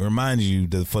he reminds you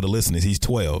for the listeners, he's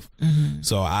 12.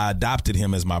 So I adopted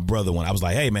him as my brother when I was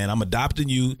like, hey man, I'm adopting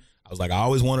you. I was like, I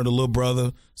always wanted a little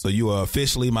brother, so you are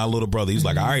officially my little brother. He was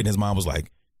like, all right. And his mom was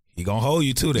like, he gonna hold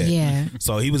you to that. Yeah.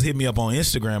 So he was hitting me up on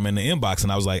Instagram in the inbox,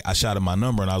 and I was like, I shot him my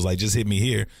number, and I was like, just hit me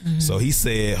here. So he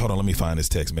said, hold on, let me find this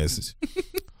text message.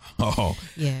 Oh,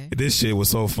 yeah. This shit was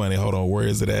so funny. Hold on, where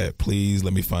is it at? Please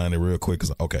let me find it real quick.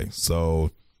 Okay,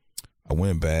 so I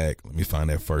went back. Let me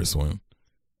find that first one.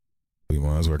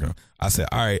 I was working on. I said,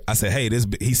 all right. I said, hey,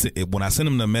 he said, when I sent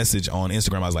him the message on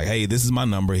Instagram, I was like, hey, this is my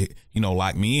number.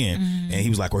 Lock me in. And he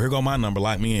was like, well, here go my number.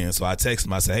 Lock me in. So I texted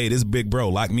him. I said, hey, this is big bro.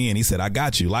 Lock me in. He said, I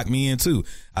got you. Lock me in too.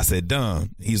 I said, done.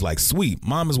 He's like, sweet.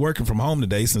 Mom is working from home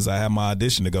today since I have my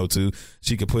audition to go to.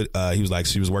 She could put, he was like,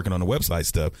 she was working on the website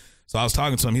stuff. So I was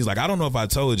talking to him. He's like, I don't know if I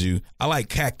told you, I like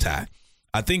cacti.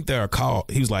 I think they are called,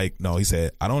 he was like, no, he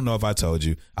said, I don't know if I told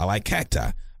you, I like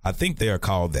cacti. I think they are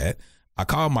called that. I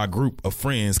call my group of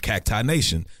friends Cacti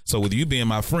Nation. So with you being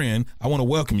my friend, I want to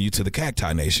welcome you to the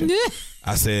Cacti Nation.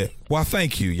 I said, well,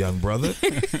 thank you, young brother.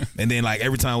 And then like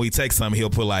every time we text something, he'll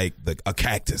put like a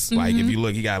cactus. Like if you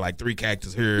look, he got like 3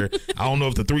 cactus here. I don't know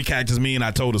if the 3 cactus mean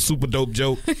I told a super dope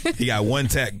joke. He got 1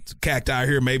 cacti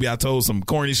here. Maybe I told some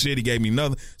corny shit. He gave me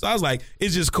nothing. So I was like,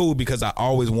 it's just cool because I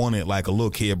always wanted like a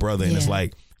little kid brother. And it's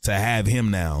like to have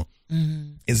him now,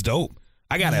 it's dope.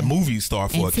 I got a movie star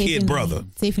for a kid brother.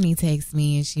 Tiffany texted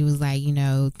me and she was like,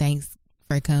 thanks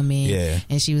for coming. Yeah.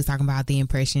 And she was talking about the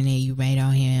impression that you made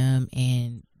on him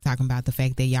and talking about the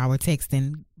fact that y'all were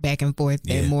texting back and forth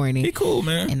that morning. He cool,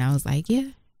 man. And I was like, yeah.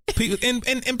 People,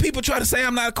 and people try to say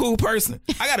I'm not a cool person.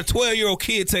 I got a 12-year-old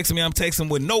kid texting me. I'm texting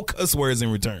with no cuss words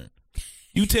in return.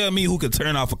 You tell me who could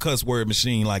turn off a cuss word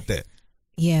machine like that.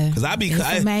 Yeah. Because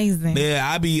it's amazing.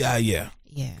 Yeah,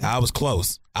 Yeah. I was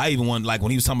close. I even want, like,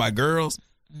 when he was talking about girls,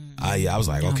 I was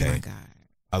like, okay. Oh, my God.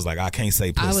 I was like, I can't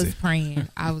say pussy. I was praying.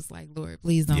 I was like, Lord,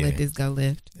 please don't let this go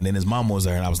left. And then his mama was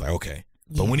there, and I was like, okay.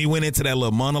 But when he went into that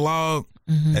little monologue,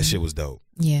 that shit was dope.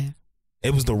 Yeah.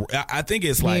 It was I think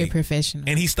it's very like professional.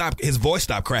 And his voice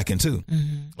stopped cracking too.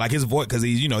 Like his voice, because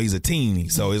he's a teen,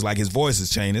 so it's like his voice has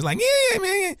changed. It's like, yeah,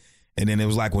 man. And then it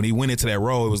was like when he went into that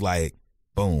role, it was like,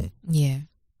 boom. Yeah.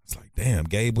 It's like, damn,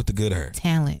 Gabe with the good hair.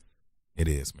 Talent. It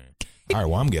is, man. All right,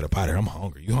 well, I'm getting up out of here. I'm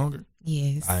hungry. You hungry?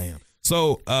 Yes. I am.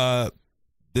 So,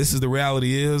 this is the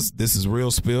reality is. This is Real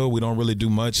Spill. We don't really do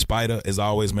much. Spider, as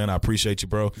always, man, I appreciate you,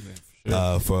 bro.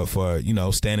 Yeah, for sure.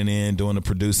 For standing in, doing the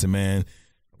producing, man.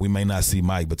 We may not see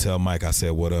Mike, but tell Mike I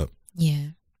said what up. Yeah.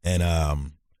 And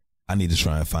I need to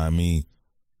try and find me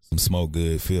some smoke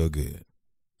good, feel good.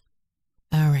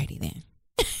 Alrighty then.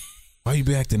 Why you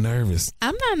be acting nervous?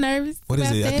 I'm not nervous. What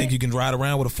is it? That? I think you can ride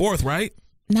around with a fourth, right?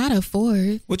 Not a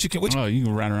fourth. What you can? Oh, you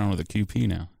can ride around with a QP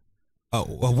now. Oh,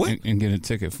 what? And get a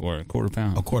ticket for a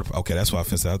 £25. A quarter. Okay, that's why I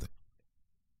fence out.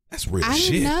 That's real shit. I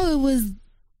didn't know it was.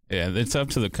 Yeah, it's up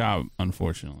to the cop,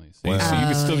 unfortunately. So, Well, so you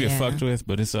can still get fucked with,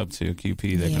 but it's up to a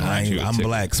QP that can write you a I'm ticket.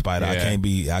 black, Spider.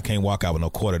 Yeah. I can't walk out with no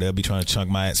quarter. They'll be trying to chunk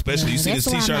my ass. Especially, you see this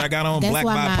T-shirt I got on, black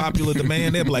by popular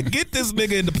demand. They'll be like, get this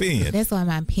nigga in the pen. That's why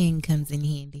my pen comes in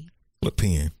handy. What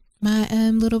pen? My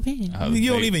little pen.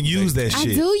 You don't even use that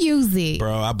shit. I do use it.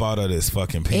 Bro, I bought her this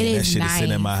fucking pen. That shit is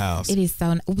sitting in my house. It is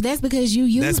so. That's because you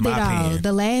used it all. Pen.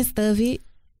 The last of it.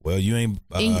 Well, you ain't.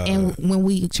 And when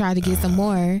we try to get some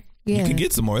more. Yeah. You can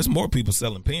get some more. There's more people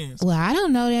selling pens. Well, I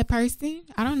don't know that person.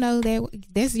 I don't know that.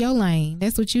 That's your lane.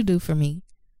 That's what you do for me.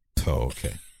 Oh,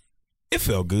 okay. It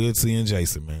felt good seeing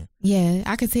Jason, man. Yeah,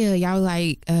 I could tell y'all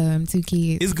like 2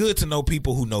 kids. It's good to know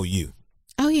people who know you.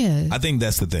 Oh, yeah. I think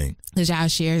that's the thing. Because y'all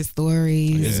share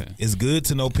stories. Yeah. It's good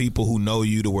to know people who know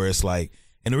you to where it's like,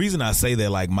 and the reason I say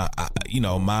that, like,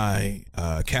 my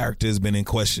character has been in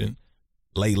question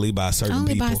lately by certain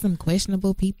people. Only by some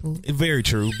questionable people. Very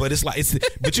true. But it's like,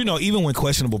 but even when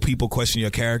questionable people question your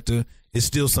character, it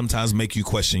still sometimes make you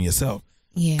question yourself.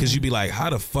 Yeah. Because you be like, how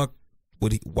the fuck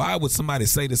why would somebody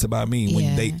say this about me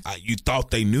when you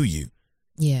thought they knew you?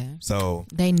 Yeah. So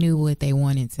they knew what they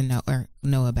wanted to know or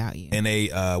know about you. And they,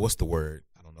 what's the word?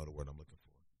 I don't know the word I'm looking for.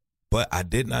 But I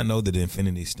did not know that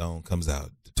Infinity Stone comes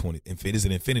out is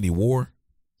it Infinity War?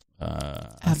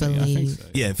 I believe. So,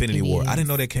 yeah, Infinity War. I didn't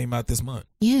know that came out this month.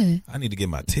 Yeah. I need to get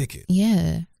my ticket.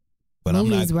 Yeah. But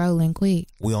movies rolling quick.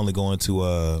 We only going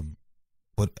to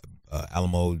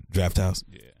Alamo Draft House.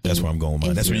 Yeah. That's where I'm going.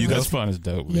 That's where you go. That's fun as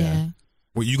dope. Yeah.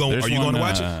 Where you going? Are you going to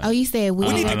watch it? Oh, you said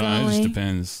we need to go. It just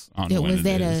depends on when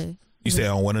it is. You say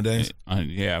on one of the days?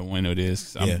 Yeah, when it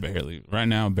is. I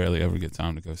barely ever get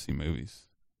time to go see movies.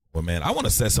 Well, man, I want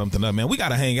to set something up, man. We got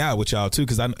to hang out with y'all too,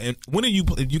 because when are you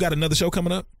got another show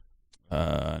coming up?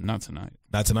 Not tonight.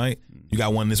 Not tonight? You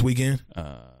got one this weekend?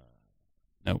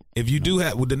 Nope. If you do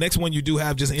have, the next one you do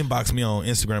have, just inbox me on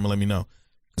Instagram and let me know.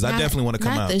 Because I definitely want to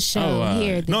come out. Not the show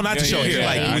here. No, not the show here.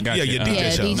 Your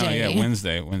DJ show. No,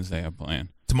 Wednesday I'm playing.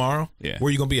 Tomorrow? Yeah. Where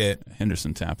are you going to be at?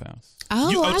 Henderson Tap House. I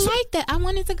like that. I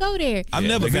wanted to go there. I've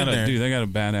never been there. Dude, they got a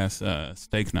badass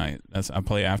steak night. I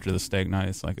play after the steak night.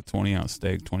 It's like a 20-ounce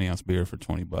steak, 20-ounce beer for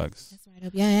 $20. That's right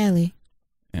up your alley.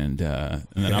 And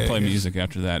then I play music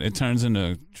after that. It turns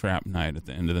into trap night at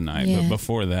the end of the night. Yeah. But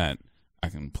before that, I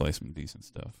can play some decent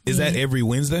stuff. Is that every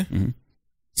Wednesday? Mm-hmm.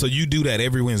 So you do that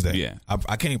every Wednesday? Yeah.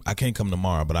 I can't come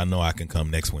tomorrow, but I know I can come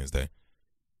next Wednesday.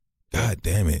 God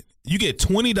damn it! You get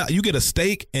 $20. You get a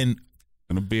steak and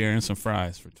a beer and some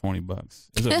fries for $20.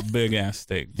 It's a big ass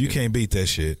steak. Dude. You can't beat that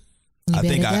shit. I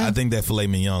think that filet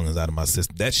mignon is out of my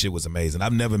system. That shit was amazing.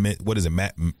 I've never met. What is it,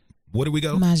 Matt? Where did we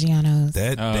go? Maggiano's.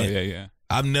 Yeah.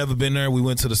 I've never been there. We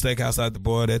went to the steakhouse out the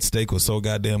boy. That steak was so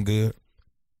goddamn good.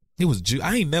 It was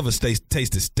I ain't never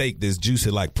tasted steak that's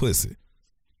juicy like pussy.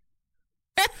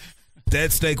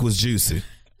 That steak was juicy.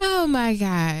 Oh my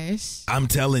gosh. I'm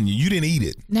telling you, you didn't eat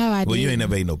it. No, I didn't. Well, you ain't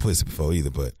never ate no pussy before either,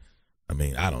 but I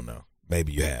mean, I don't know.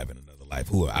 Maybe you have in another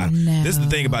life. No. This is the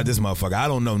thing about this motherfucker. I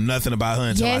don't know nothing about her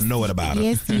until I know it about her.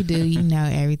 Yes, you do. You know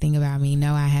everything about me.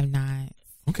 No, I have not.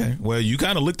 Okay. Well, you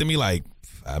kind of looked at me like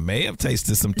I may have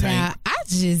tasted some taint. Nah, I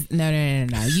just no.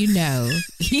 You know.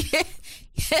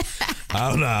 I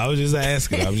don't know. I was just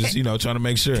asking. I was just trying to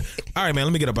make sure. All right, man.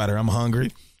 Let me get up out of here. I'm hungry.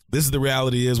 This is the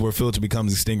reality is where filter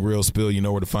becomes extinct. Real spill. You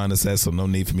know where to find us at. So no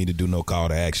need for me to do no call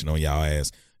to action on y'all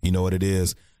ass. You know what it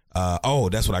is.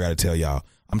 That's what I got to tell y'all.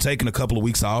 I'm taking a couple of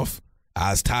weeks off.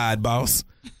 I was tired, boss.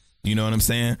 You know what I'm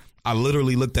saying? I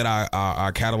literally looked at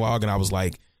our catalog and I was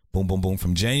like, boom, boom, boom.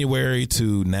 From January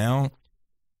to now,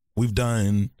 we've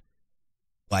done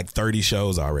like 30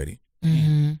 shows already.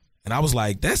 Mm-hmm. And I was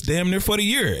like, that's damn near for the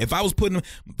year. If I was putting,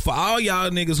 for all y'all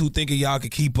niggas who thinking y'all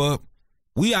could keep up,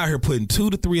 We out here putting 2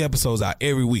 to 3 episodes out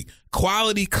every week.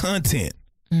 Quality content.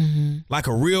 Like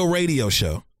a real radio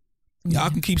show. Y'all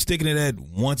can keep sticking to that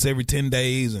once every 10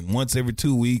 days and once every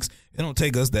 2 weeks. It don't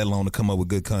take us that long to come up with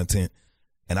good content.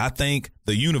 And I thank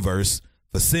the universe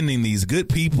for sending these good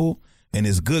people and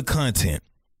this good content.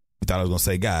 You thought I was going to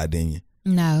say God, didn't you?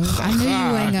 No, I knew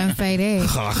you weren't going to say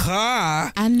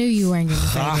that. I knew you weren't going to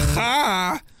say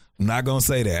that. I'm not going to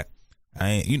say that.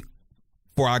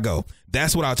 Before I go,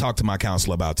 that's what I talked to my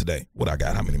counselor about today. What I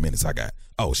got? How many minutes I got?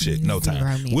 Oh, shit. No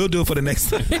time. We'll do it for the next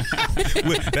time.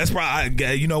 That's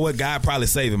probably, you know what? God probably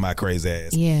saving my crazy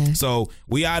ass. Yeah. So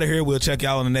we out of here. We'll check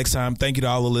y'all on the next time. Thank you to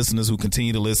all the listeners who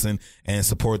continue to listen and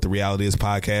support the Reality Is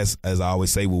podcast. As I always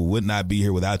say, we would not be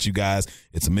here without you guys.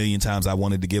 It's a million times I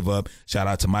wanted to give up. Shout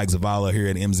out to Mike Zavala here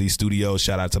at MZ Studios.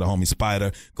 Shout out to the homie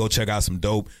Spider. Go check out some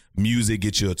dope music.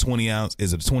 Get you a 20-ounce.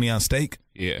 Is it a 20-ounce steak?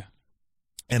 Yeah.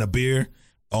 And a beer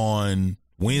on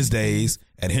Wednesdays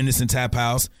at Henderson Tap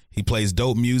House. He plays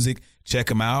dope music.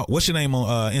 Check him out. What's your name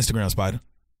on Instagram, Spider?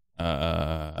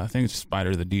 I think it's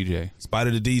Spider the DJ.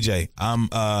 Spider the DJ. I'm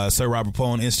Sir Robert Poe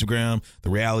on Instagram. The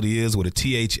Reality Is with a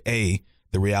THA.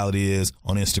 The Reality Is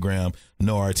on Instagram.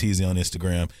 No Arteezy on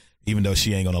Instagram. Even though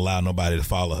she ain't gonna allow nobody to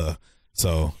follow her,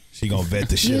 so she gonna vet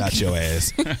the shit out your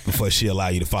ass before she allow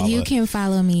you to follow her. You can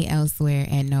follow me elsewhere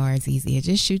at No Arteezy.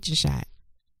 Just shoot your shot.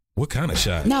 What kind of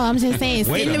shot? No, I'm just saying,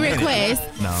 send the request.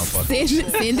 No,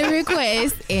 send the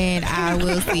request, and I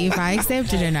will see if I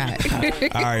accept it or not.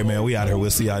 All right, man. We out here.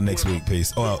 We'll see y'all next week.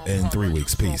 Peace. Oh, in 3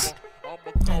 weeks. Peace.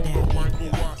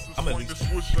 I'm in the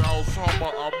switch house, I'm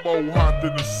more hot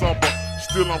than the summer.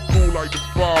 Still I'm cool like the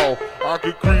fall. I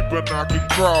can creep and I can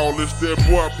crawl. It's that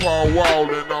boy Paul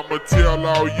Wall, and I'ma tell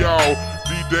all y'all.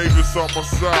 D Davis on my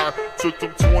side, took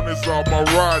them 20s off my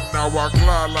ride. Now I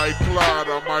glide like Clyde.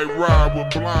 I might ride with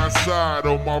blind side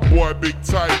on my boy Big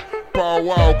Tight. Paul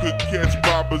Wall could catch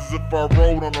boppers if I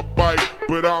rode on a bike,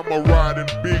 but I'ma ride in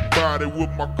big body with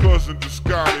my cousin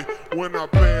Descotty. When I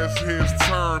pass his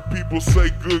turn, people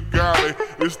say good golly.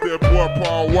 It's that boy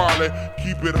Paul Wally.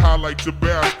 Keep it high like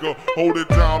Tabasco, hold it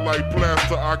down like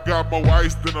plaster. I got more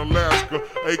ice than Alaska.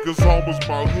 Acres home is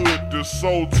my hood, the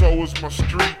Soto is my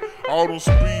street. All them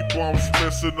speed bumps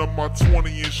messing up my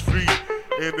 20-inch feet,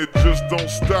 and it just don't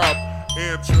stop.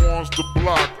 Antoine's the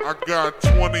block. I got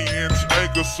 20-inch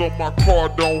anchors so my car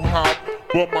don't hop,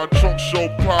 but my trunk show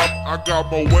pop. I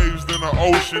got more waves than the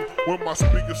ocean. When my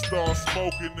speakers start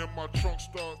smoking and my trunk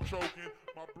starts choking,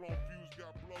 my blown fuse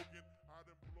got broken. I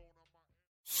done blown up my...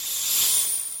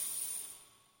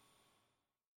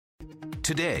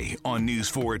 Today on News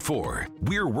 4 at 4,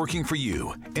 we're working for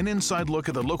you. An inside look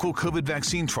at the local COVID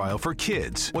vaccine trial for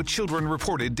kids, what children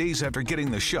reported days after getting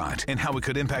the shot, and how it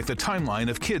could impact the timeline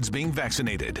of kids being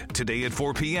vaccinated. Today at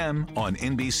 4 p.m. on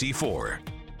NBC4.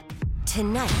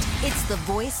 Tonight, it's The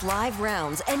Voice Live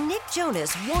rounds, and Nick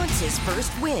Jonas wants his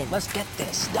first win. Let's get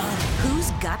this done.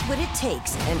 Who's got what it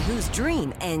takes, and whose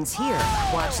dream ends here?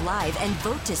 Watch live and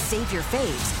vote to save your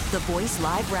faves. The Voice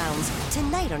Live rounds,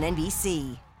 tonight on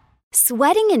NBC.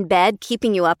 Sweating in bed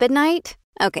keeping you up at night?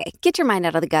 Okay, get your mind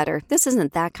out of the gutter. This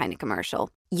isn't that kind of commercial.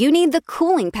 You need the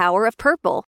cooling power of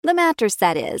Purple, the mattress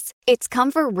that is. It's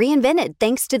comfort reinvented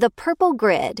thanks to the Purple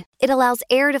Grid. It allows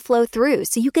air to flow through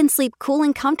so you can sleep cool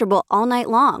and comfortable all night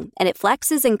long, and it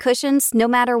flexes and cushions no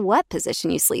matter what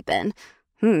position you sleep in.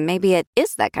 Maybe it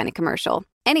is that kind of commercial.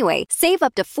 Anyway, save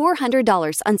up to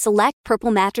 $400 on select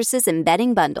Purple mattresses and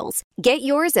bedding bundles. Get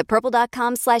yours at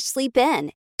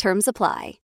purple.com/sleepin. Terms apply.